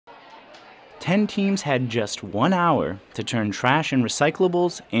10 teams had just 1 hour to turn trash and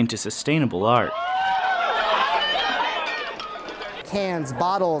recyclables into sustainable art. Cans,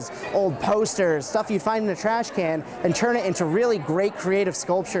 bottles, old posters, stuff you'd find in a trash can, and turn it into really great creative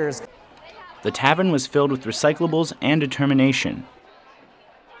sculptures. The tavern was filled with recyclables and determination.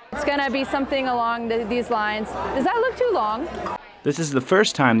 It's going to be something along these lines. Does that look too long? This is the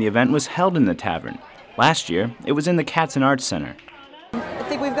first time the event was held in the tavern. Last year, it was in the Cats and Arts Center.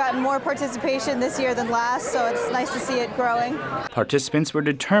 I think we've gotten more participation this year than last, so it's nice to see it growing. Participants were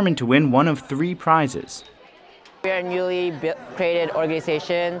determined to win one of 3 prizes. We are a newly created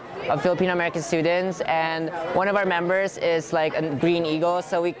organization of Filipino-American students, and one of our members is like a green eagle,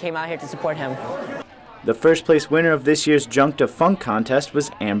 so we came out here to support him. The first place winner of this year's Junk to Funk contest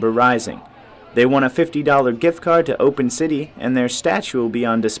was Amber Rising. They won a $50 gift card to Open City, and their statue will be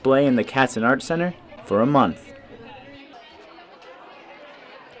on display in the Cats and Arts Center for a month.